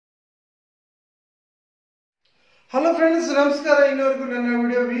Hello friends, ನಮಸ್ಕಾರ. ಇನ್ನವರೆಗೂ ನನ್ನ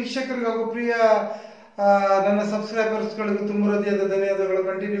video ವೀಕ್ಷಕರಿಗೂ ಹಾಗೂ ಪ್ರಿಯ ನನ್ನ ಸಬ್ಸ್ಕ್ರೈಬರ್ಸ್ಗಳಿಗೂ ತುಂಬ ಹೃದಯದ ಧನ್ಯವಾದಗಳು.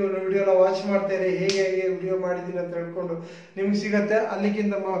 ಕಂಟಿನ್ಯೂ ವಿಡಿಯೋನ ವಾಚ್ ಮಾಡ್ತಾರೆ, ಹೇಗೆ ವಿಡಿಯೋ ಮಾಡಿದ್ದೀನಿ ಅಂತ ಹೇಳ್ಕೊಂಡು ನಿಮ್ಗೆ ಸಿಗತ್ತೆ.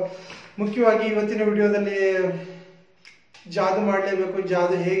 ಅಲ್ಲಿಗಿಂತ ಮುಖ್ಯವಾಗಿ ಇವತ್ತಿನ ವಿಡಿಯೋದಲ್ಲಿ ಜಾದು ಮಾಡಲೇಬೇಕು,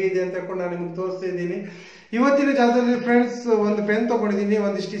 ಜಾದು ಹೇಗಿದೆ ಅಂತ ಹೇಳ್ಕೊಂಡು ನಾನು ನಿಮ್ಗೆ ತೋರಿಸ್ತಾ ಇದ್ದೀನಿ. ಇವತ್ತಿನ ಜಾದದಲ್ಲಿ ಫ್ರೆಂಡ್ಸ್ ಒಂದು ಪೆನ್ ತೊಗೊಂಡಿದ್ದೀನಿ,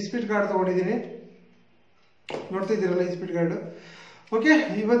 ಒಂದಿಷ್ಟು ಇಸ್ಪೀಟ್ ಕಾರ್ಡ್ ತೊಗೊಂಡಿದ್ದೀನಿ. ನೋಡ್ತಾ ಇದ್ದೀರಲ್ಲ ಇಸ್ಪೀಟ್ ಕಾರ್ಡು. ಓಕೆ,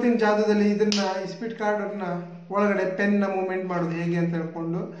 ಇವತ್ತಿನ ಜಾದದಲ್ಲಿ ಇದನ್ನ ಇಸ್ಪೀಟ್ ಕಾರ್ಡನ್ನ ಒಳಗಡೆ ಪೆನ್ನ ಮೂವ್ಮೆಂಟ್ ಮಾಡೋದು ಹೇಗೆ ಅಂತ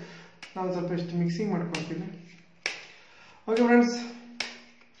ಹೇಳ್ಕೊಂಡು ನಾವು ಸ್ವಲ್ಪ ಇಷ್ಟು ಮಿಕ್ಸಿಂಗ್ ಮಾಡ್ಕೊಳ್ತೀನಿ. ಓಕೆ ಫ್ರೆಂಡ್ಸ್,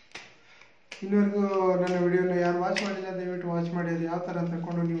 ಇನ್ನವರೆಗೂ ನನ್ನ ವಿಡಿಯೋನ ಯಾರು ವಾಚ್ ಮಾಡಿಲ್ಲ ದಯವಿಟ್ಟು ವಾಚ್ ಮಾಡಿ. ಅದು ಯಾವ ಥರ ಅಂತ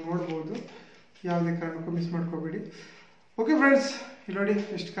ಹೇಳ್ಕೊಂಡು ನೀವು ನೋಡ್ಬೋದು, ಯಾವುದೇ ಕಾರಣಕ್ಕೂ ಮಿಸ್ ಮಾಡ್ಕೋಬೇಡಿ. ಓಕೆ ಫ್ರೆಂಡ್ಸ್, ಇಲ್ಲಿ ನೋಡಿ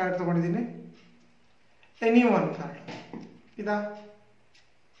ಎಷ್ಟು ಕಾರ್ಡ್ ತೊಗೊಂಡಿದ್ದೀನಿ. ಎನಿ ಒನ್ ಕಾರ್ಡ್ ಇದು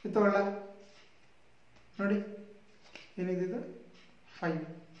ತಗೊಳ್ಳ ನೋಡಿ, ಏನಿದೆ 5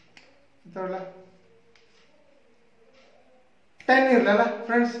 ತಗೊಳ್ಳ 10 ಇರಲಲ್ಲ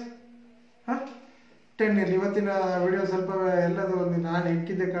ಫ್ರೆಂಡ್ಸ್. 10 ಇರಲಿ. ಇವತ್ತಿನ ವಿಡಿಯೋ ಸ್ವಲ್ಪ ಎಲ್ಲದು ಒಂದು ನಾನು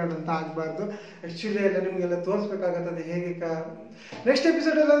ಇಟ್ಟಿದ್ದೆ ಕಾರ್ಡ್ ಅಂತ ಆಗಬಾರ್ದು. ಆ್ಯಕ್ಚುಲಿ ಎಲ್ಲ ನಿಮಗೆಲ್ಲ ತೋರಿಸ್ಬೇಕಾಗತ್ತದೆ ಹೇಗೆ ನೆಕ್ಸ್ಟ್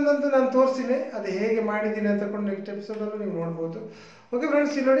ಎಪಿಸೋಡಲ್ಲಂತೂ ನಾನು ತೋರಿಸ್ತೀನಿ ಅದು ಹೇಗೆ ಮಾಡಿದ್ದೀನಿ ಅಂತ ಕೊಂಡು ನೆಕ್ಸ್ಟ್ ಎಪಿಸೋಡಲ್ಲೂ ನೀವು ನೋಡ್ಬೋದು. ಓಕೆ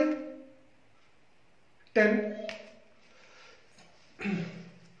ಫ್ರೆಂಡ್ಸ್, ಇಲ್ಲಿ ನೋಡಿ 10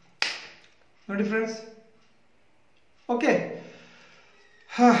 ನೋಡಿ ಫ್ರೆಂಡ್ಸ್. ಓಕೆ,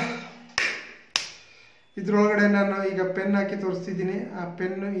 ಇದ್ರೊಳಗಡೆ ನಾನು ಈಗ ಪೆನ್ ಹಾಕಿ ತೋರಿಸ್ತಿದ್ದೀನಿ. ಆ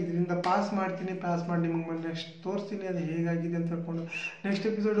ಪೆನ್ನು ಇದರಿಂದ ಪಾಸ್ ಮಾಡ್ತೀನಿ, ಪಾಸ್ ಮಾಡಿ ನಿಮಗೆ ನೆಕ್ಸ್ಟ್ ತೋರಿಸ್ತೀನಿ ಅದು ಹೇಗಾಗಿದೆ ಅಂತ ಹೇಳ್ಕೊಂಡು ನೆಕ್ಸ್ಟ್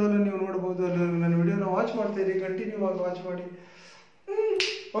ಎಪಿಸೋಡಲ್ಲೂ ನೀವು ನೋಡ್ಬೋದು. ಅಲ್ಲಿ ನನ್ನ ವಿಡಿಯೋನ ವಾಚ್ ಮಾಡ್ತೀರಿ, ಕಂಟಿನ್ಯೂ ಆಗಿ ವಾಚ್ ಮಾಡಿ.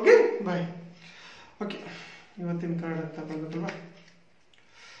 ಓಕೆ, ಬಾಯ್. ಓಕೆ, ಇವತ್ತಿನ ಕಾರ್ಡ್ ಅಂತ ಬಂದಲ್ವಾ.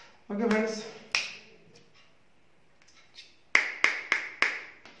 Okay friends,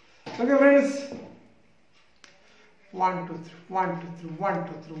 okay friends, 1 2 3 1 2 3 1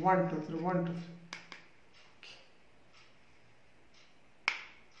 2 3 1 2 3 1 2 3.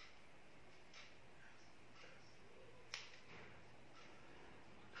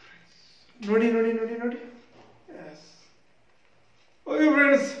 ನೋಡಿ ನೋಡಿ ನೋಡಿ ನೋಡಿ. ಓಕೆ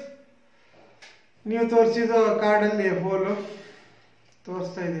ಫ್ರೆಂಡ್ಸ್, ನೀವು ತೋರಿಸಿದ ಕಾರ್ಡಲ್ಲಿ ಹೋಲು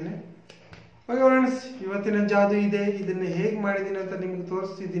ತೋರಿಸ್ತಾ ಇದ್ದೀನಿ. ಓಕೆ ಫ್ರೆಂಡ್ಸ್, ಇವತ್ತಿನ ಜಾದು ಇದೆ. ಇದನ್ನು ಹೇಗೆ ಮಾಡಿದ್ದೀನಿ ಅಂತ ನಿಮಗೆ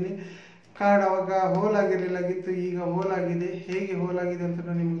ತೋರಿಸ್ತಿದ್ದೀನಿ. ಕಾರ್ಡ್ ಅವಾಗ ಹೋಲ್ ಆಗಿರಲಿಲ್ಲಾಗಿತ್ತು, ಈಗ ಹೋಲ್ ಆಗಿದೆ. ಹೇಗೆ ಹೋಲ್ ಆಗಿದೆ ಅಂತ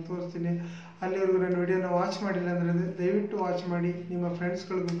ನಾನು ನಿಮಗೆ ತೋರಿಸ್ತೀನಿ. ಅಲ್ಲಿವರೆಗೂ ನನ್ನ ವಿಡಿಯೋನ ವಾಚ್ ಮಾಡಿಲ್ಲ ಅಂದರೆ ದಯವಿಟ್ಟು ವಾಚ್ ಮಾಡಿ, ನಿಮ್ಮ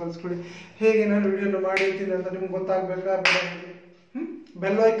ಫ್ರೆಂಡ್ಸ್ಗಳಿಗೂ ಕಳಿಸ್ಕೊಡಿ. ಹೇಗೆ ನಾನು ವಿಡಿಯೋನ ಮಾಡಿರ್ತೀನಿ ಅಂತ ನಿಮ್ಗೆ ಗೊತ್ತಾಗಬೇಕಾ.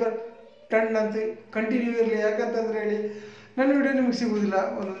 ಬೆಲ್ ಐಕಾನ್ ಟನ್ ಅಂತ ಕಂಟಿನ್ಯೂ ಇರಲಿ. ಯಾಕಂತಂದ್ರೆ ಹೇಳಿ ನನ್ನ ವಿಡಿಯೋ ನಿಮ್ಗೆ ಸಿಗೋದಿಲ್ಲ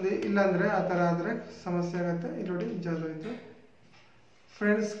ಒಂದೊಂದು, ಇಲ್ಲಾಂದರೆ ಆ ಥರ ಆದರೆ ಸಮಸ್ಯೆ ಆಗುತ್ತೆ. ಇಲ್ಲಿ ನೋಡಿ ಜಾದು ಆಯಿತು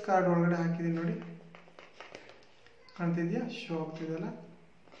ಫ್ರೆಂಡ್ಸ್. ಕಾರ್ಡ್ ಒಳಗಡೆ ಹಾಕಿದ್ದೀನಿ ನೋಡಿ, ಕಾಣ್ತಿದ್ಯಾ? ಶೋ ಆಗ್ತಿದೆಯಲ್ಲ.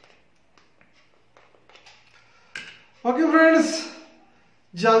 ಓಕೆ ಫ್ರೆಂಡ್ಸ್,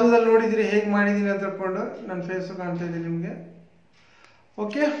 ಜಾಗದಲ್ಲಿ ನೋಡಿದಿರಿ ಹೇಗೆ ಮಾಡಿದ್ದೀನಿ ಅಂತ ಹೇಳ್ಕೊಂಡು ನನ್ನ ಫೇಸು ಕಾಣ್ತಾ ಇದೆ ನಿಮಗೆ.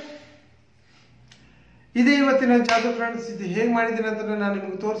 ಓಕೆ, ಇದೇ ಇವತ್ತಿನ ಜಾದು ಫ್ರೆಂಡ್ಸ್. ಇದು ಹೇಗೆ ಮಾಡಿದ್ದೀನಿ ಅಂತ ನಾನು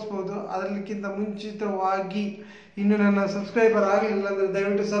ನಿಮಗೆ ತೋರಿಸ್ಬೋದು. ಅದಕ್ಕಿಂತ ಮುಂಚಿತವಾಗಿ ಇನ್ನು ನನ್ನ ಸಬ್ಸ್ಕ್ರೈಬರ್ ಆಗಲಿಲ್ಲ ಅಂದರೆ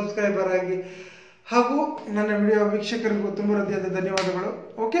ದಯವಿಟ್ಟು ಸಬ್ಸ್ಕ್ರೈಬರ್ ಆಗಿ, ಹಾಗೂ ನನ್ನ ವಿಡಿಯೋ ವೀಕ್ಷಕರಿಗೂ ತುಂಬ ಹೃದಯದ ಧನ್ಯವಾದಗಳು.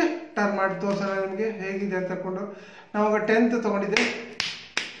 ಓಕೆ, ಟರ್ನ್ ಮಾಡಿ ತೋರಿಸೋಣ ನಿಮಗೆ ಹೇಗಿದೆ ಅಂತ ಹೇಳ್ಕೊಂಡು. ನಾವಾಗ 10th ತೊಗೊಂಡಿದ್ದೆ.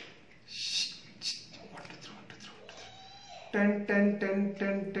 10 10 10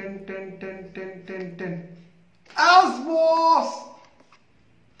 10 10 10 10 10 10 10 as boss.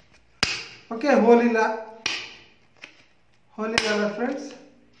 Okay, ಹೋಲಿಲ್ಲ friends.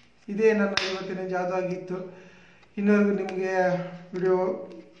 ಇದೇ ನನ್ನ ಇವತ್ತಿನ ಜಾದು ಆಗಿತ್ತು. ಇನ್ನವರೆಗೂ ನಿಮಗೆ ವಿಡಿಯೋ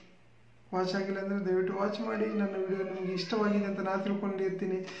ವಾಚ್ ಆಗಿಲ್ಲ ಅಂದರೆ ದಯವಿಟ್ಟು ವಾಚ್ ಮಾಡಿ. ನನ್ನ ವಿಡಿಯೋ ನಿಮಗೆ ಇಷ್ಟವಾಗಿದೆ ಅಂತ ನಾನು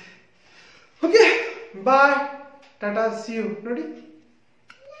ತಿಳ್ಕೊಂಡಿರ್ತೀನಿ. Okay, bye, Tata, C you. ನೋಡಿ,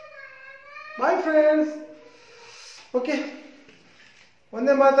 ಬಾಯ್ ಫ್ರೆಂಡ್ಸ್. ಓಕೆ,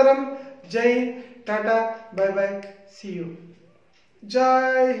 ಒಂದೇ ಮಾತರಂ, ಜೈ ಟಾಟಾ, ಬಾಯ್ ಬಾಯ್, ಸಿ ಯು,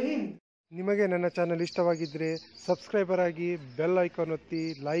 ಜೈ ಹಿಂದ್. ನಿಮಗೆ ನನ್ನ ಚಾನಲ್ ಇಷ್ಟವಾಗಿದ್ದರೆ ಸಬ್ಸ್ಕ್ರೈಬರ್ ಆಗಿ, ಬೆಲ್ ಐಕಾನ್ ಒತ್ತಿ,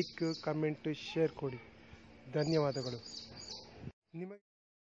 ಲೈಕ್, ಕಮೆಂಟ್, ಶೇರ್ ಕೊಡಿ. ಧನ್ಯವಾದಗಳು. ನಿಮಗೆ